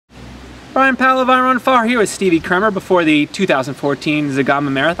Brian Powell of I Run Far here with Stevie Kremer before the 2014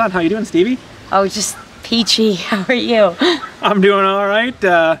 Zegama-Marathon. How you doing, Stevie? Oh, just peachy. How are you? I'm doing all right.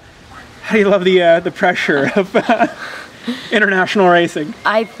 How do you love the pressure of international racing?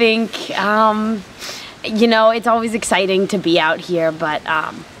 I think, you know, it's always exciting to be out here, but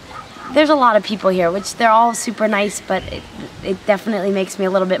there's a lot of people here, which they're all super nice, but it definitely makes me a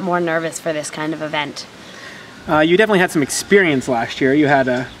little bit more nervous for this kind of event. You definitely had some experience last year.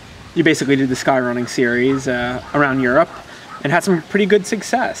 You basically did the skyrunning series around Europe and had some pretty good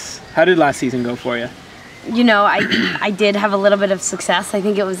success. How did last season go for you? You know, I did have a little bit of success. I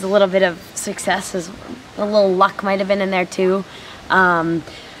think it was a little bit of success, as a little luck might have been in there too. I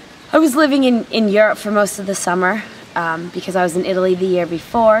was living in Europe for most of the summer because I was in Italy the year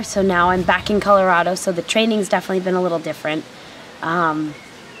before, so now I'm back in Colorado, so the training's definitely been a little different.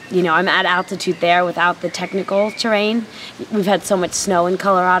 You know, I'm at altitude there without the technical terrain. We've had so much snow in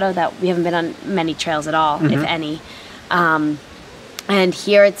Colorado that we haven't been on many trails at all, if any. And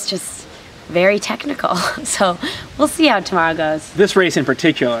here it's just very technical. So we'll see how tomorrow goes. This race in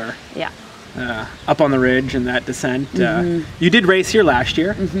particular, yeah, up on the ridge and that descent, you did race here last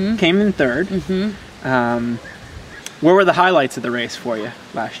year, came in third. Where were the highlights of the race for you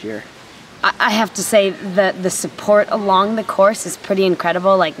last year? I have to say that the support along the course is pretty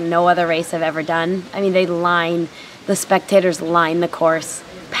incredible, like no other race I've ever done. I mean, the spectators line the course,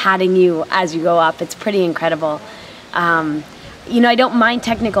 patting you as you go up. It's pretty incredible. You know, I don't mind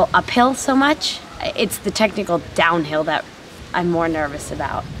technical uphill so much. It's the technical downhill that I'm more nervous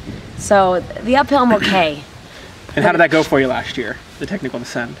about. So the uphill I'm okay. And how did that go for you last year, the technical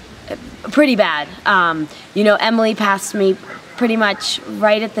descent? Pretty bad. You know, Emily passed me pretty much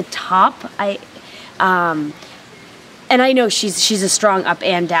right at the top. And I know she's a strong up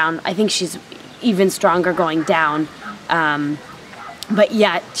and down. I think she's even stronger going down. But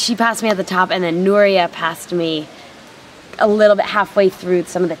yeah, she passed me at the top, and then Nuria passed me a little bit halfway through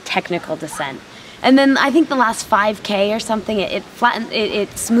some of the technical descent. And then I think the last 5K or something,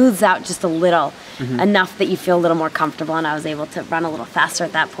 it smooths out just a little, enough that you feel a little more comfortable, and I was able to run a little faster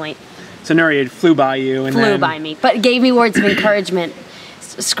at that point. So Nuria flew by you, and flew by me, but gave me words of encouragement,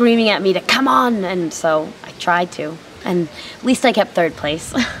 screaming at me to come on, and so I tried to, and at least I kept third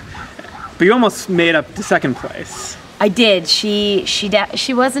place. But you almost made up to second place. I did. She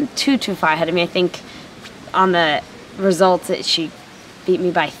wasn't too far ahead of me. I think on the results she beat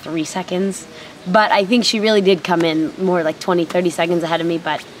me by 3 seconds, but I think she really did come in more like 20-30 seconds ahead of me.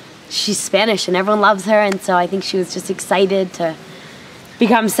 But she's Spanish and everyone loves her, and so I think she was just excited to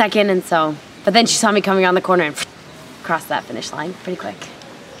become second, and so, but then she saw me coming around the corner and crossed that finish line pretty quick.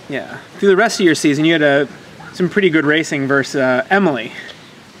 Yeah. Through the rest of your season, you had some pretty good racing versus Emily.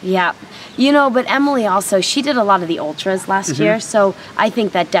 Yeah. You know, but Emily also, she did a lot of the ultras last year, so I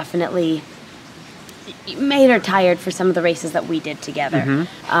think that definitely made her tired for some of the races that we did together.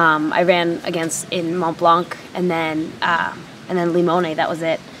 I ran in Mont Blanc and then Limone, that was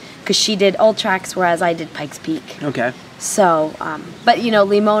it. Because she did Ultrax, whereas I did Pikes Peak. Okay. So, but you know,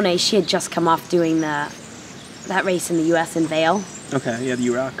 Limone, she had just come off doing that race in the U.S. in Vail. Okay, yeah, the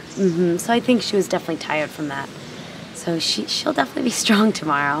UROC. So I think she was definitely tired from that. So she'll definitely be strong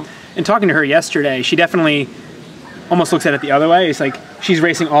tomorrow. And talking to her yesterday, she definitely almost looks at it the other way. It's like she's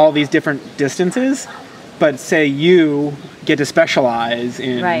racing all these different distances, but say you get to specialize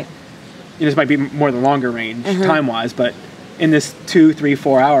in, right. You know, this might be more the longer range time-wise, but in this 2, 3,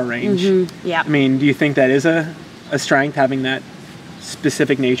 4 hour range. Yeah. I mean, do you think that is a strength, having that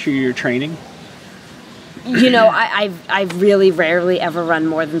specific nature of your training? You know, I've really rarely ever run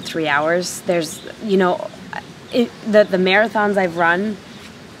more than 3 hours. There's, you know, the marathons I've run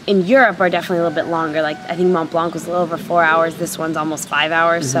in Europe are definitely a little bit longer. Like, I think Mont Blanc was a little over 4 hours. This one's almost 5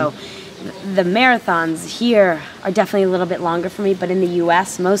 hours. So the marathons here are definitely a little bit longer for me. But in the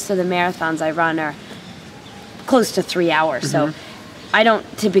U.S., most of the marathons I run are close to 3 hours. So I don't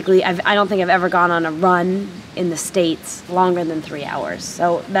think I've ever gone on a run in the States longer than 3 hours.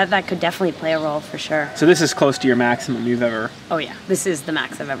 So that could definitely play a role for sure. So this is close to your maximum you've ever... Oh yeah, this is the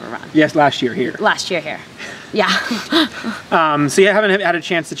max I've ever run. Yes, last year here. Last year here, yeah. So you haven't had a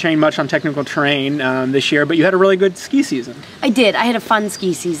chance to train much on technical terrain this year, but you had a really good ski season. I did. I had a fun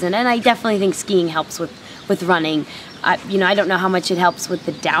ski season, and I definitely think skiing helps with running. You know, I don't know how much it helps with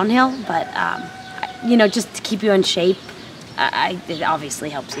the downhill, but you know, just to keep you in shape, it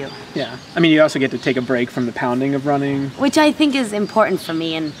obviously helps you. Yeah. I mean, you also get to take a break from the pounding of running. Which I think is important for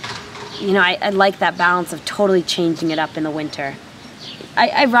me, and, you know, I like that balance of totally changing it up in the winter.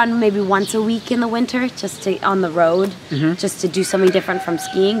 I run maybe once a week in the winter, just on the road, just to do something different from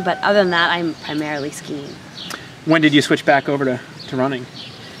skiing, but other than that, I'm primarily skiing. When did you switch back over to running?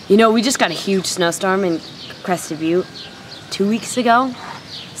 You know, we just got a huge snowstorm in Crested Butte 2 weeks ago.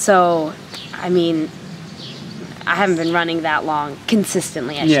 So, I mean, I haven't been running that long,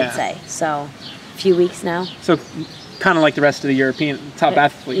 consistently, I should say. So, a few weeks now. So, kind of like the rest of the European top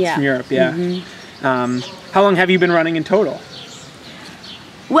athletes from Europe, how long have you been running in total?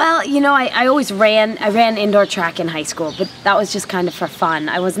 Well, you know, I always ran indoor track in high school, but that was just kind of for fun.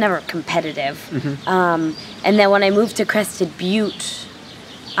 I was never competitive. And then when I moved to Crested Butte,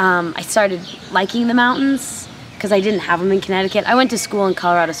 I started liking the mountains because I didn't have them in Connecticut. I went to school in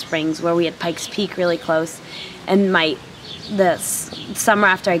Colorado Springs where we had Pikes Peak really close, and the summer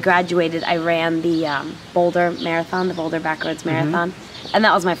after I graduated, I ran the Boulder Marathon, the Boulder Backroads Marathon, and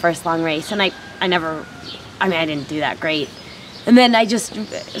that was my first long race. And I didn't do that great. And then I just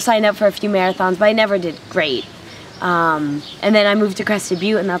signed up for a few marathons, but I never did great. And then I moved to Crested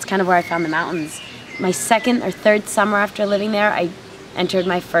Butte, and that's kind of where I found the mountains. My second or third summer after living there, I entered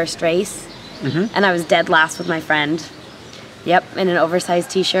my first race, and I was dead last with my friend. Yep, in an oversized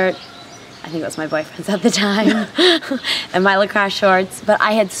t-shirt. I think it was my boyfriend's at the time, and my lacrosse shorts. But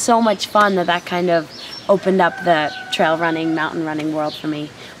I had so much fun that kind of opened up the trail running, mountain running world for me,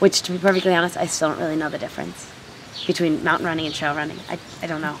 which, to be perfectly honest, I still don't really know the difference between mountain running and trail running. I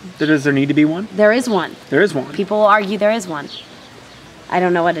don't know. Does there need to be one? There is one. There is one. People will argue there is one. I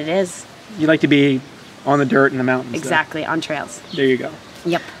don't know what it is. You like to be on the dirt in the mountains. Exactly, on trails. There you go.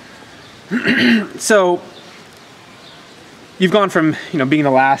 Yep. So you've gone from, being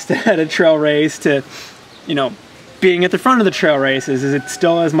the last at a trail race to, being at the front of the trail races. Is it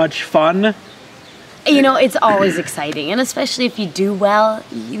still as much fun? You know, it's always exciting, and especially if you do well,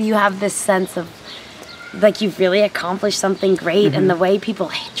 you have this sense of like you've really accomplished something great, and the way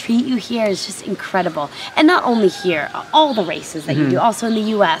people treat you here is just incredible. And not only here, all the races that you do, also in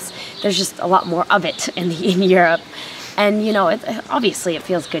the U.S., there's just a lot more of it in Europe. And obviously it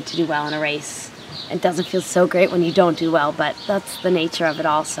feels good to do well in a race. It doesn't feel so great when you don't do well, but that's the nature of it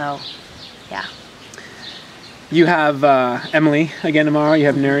all. So, yeah. You have Emily again tomorrow. You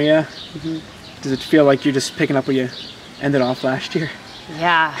have Nuria. Does it feel like you're just picking up where you ended off last year?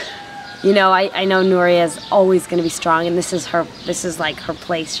 Yeah. I know Nuria is always going to be strong, and this is like her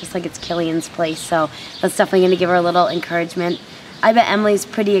place, just like it's Killian's place. So that's definitely going to give her a little encouragement. I bet Emily's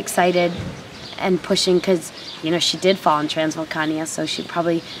pretty excited and pushing because, she did fall in Transvolcania, so she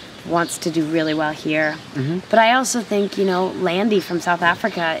probably wants to do really well here. But I also think, Landy from South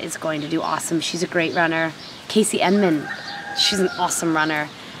Africa is going to do awesome. She's a great runner. Casey Enman, she's an awesome runner.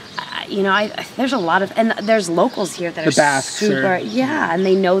 There's a lot of, and there's locals here that are super, and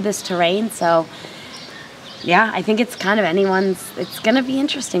they know this terrain. So, yeah, I think it's kind of it's going to be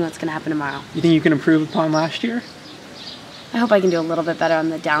interesting what's going to happen tomorrow. You think you can improve upon last year? I hope I can do a little bit better on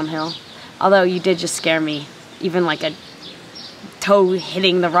the downhill. Although you did just scare me. Even like a toe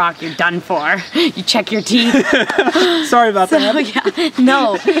hitting the rock, you're done for. You check your teeth. Sorry about that. Yeah,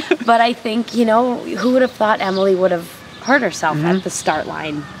 no, but I think, who would have thought Emily would have hurt herself at the start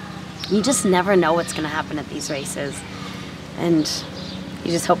line? You just never know what's going to happen at these races. And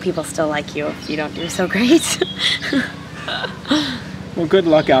you just hope people still like you if you don't do so great. Well, good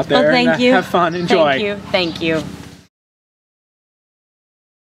luck out there. Well, thank you. Have fun. Enjoy. Thank you. Thank you.